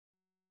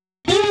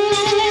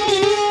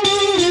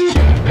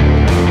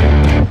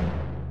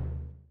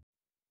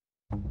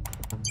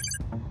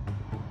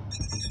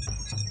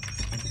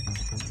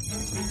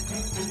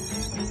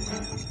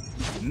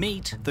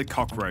Meet the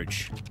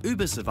cockroach,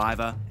 uber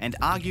survivor and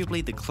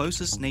arguably the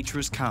closest nature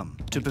has come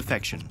to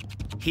perfection.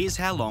 Here's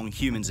how long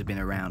humans have been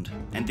around,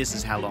 and this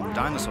is how long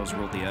dinosaurs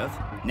ruled the earth.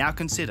 Now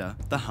consider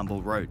the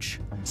humble roach,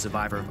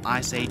 survivor of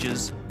ice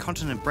ages,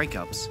 continent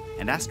breakups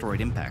and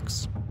asteroid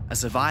impacts. A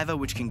survivor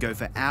which can go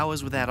for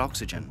hours without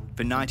oxygen,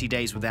 for 90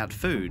 days without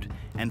food,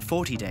 and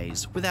 40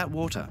 days without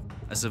water.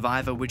 A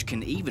survivor which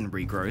can even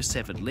regrow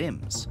severed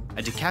limbs.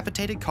 A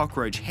decapitated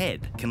cockroach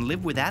head can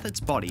live without its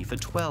body for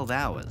 12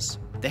 hours.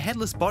 The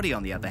headless body,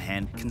 on the other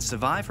hand, can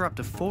survive for up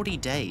to 40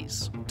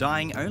 days,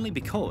 dying only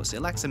because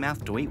it lacks a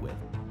mouth to eat with.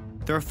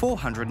 There are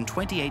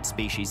 428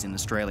 species in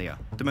Australia.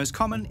 The most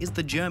common is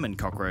the German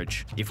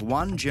cockroach. If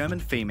one German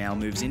female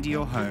moves into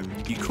your home,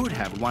 you could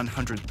have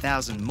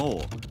 100,000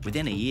 more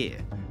within a year.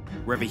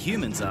 Wherever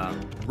humans are,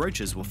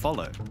 roaches will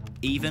follow,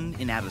 even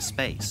in outer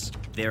space.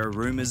 There are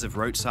rumours of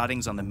roach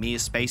sightings on the Mir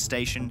space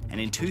station, and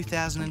in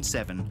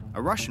 2007,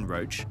 a Russian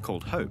roach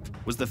called Hope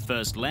was the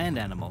first land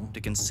animal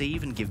to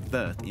conceive and give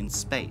birth in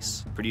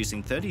space,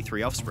 producing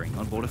 33 offspring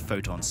on board a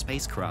Photon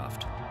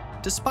spacecraft.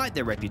 Despite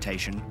their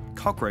reputation,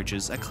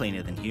 cockroaches are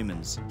cleaner than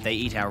humans. They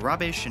eat our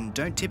rubbish and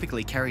don't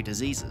typically carry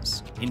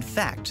diseases. In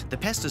fact, the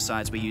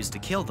pesticides we use to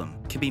kill them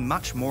can be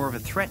much more of a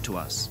threat to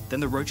us than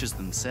the roaches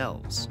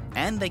themselves.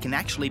 And they can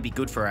actually be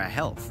good for our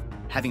health,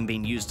 having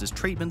been used as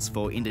treatments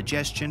for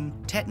indigestion,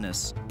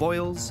 tetanus,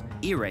 boils,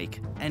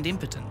 earache, and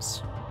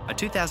impotence. A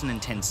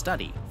 2010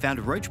 study found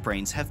roach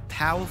brains have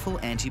powerful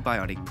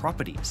antibiotic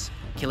properties,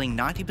 killing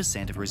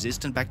 90% of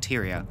resistant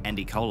bacteria and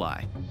E.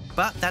 coli.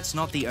 But that's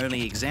not the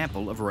only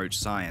example of roach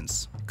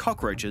science.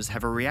 Cockroaches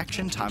have a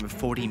reaction time of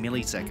 40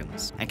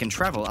 milliseconds and can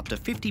travel up to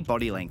 50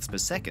 body lengths per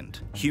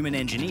second. Human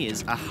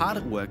engineers are hard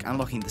at work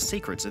unlocking the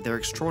secrets of their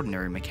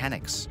extraordinary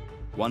mechanics.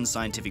 One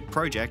scientific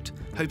project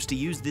hopes to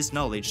use this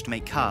knowledge to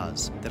make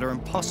cars that are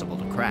impossible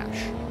to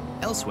crash.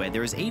 Elsewhere,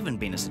 there has even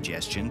been a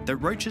suggestion that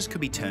roaches could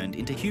be turned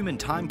into human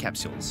time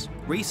capsules.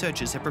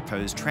 Researchers have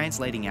proposed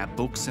translating our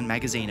books and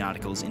magazine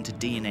articles into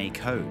DNA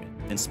code,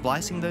 then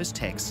splicing those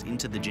texts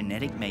into the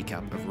genetic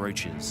makeup of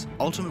roaches,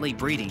 ultimately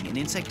breeding an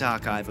insect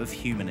archive of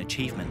human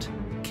achievement,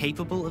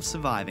 capable of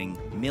surviving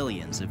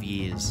millions of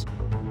years.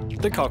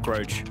 The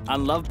cockroach,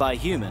 unloved by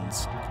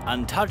humans,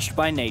 untouched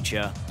by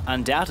nature,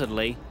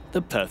 undoubtedly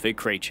the perfect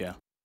creature.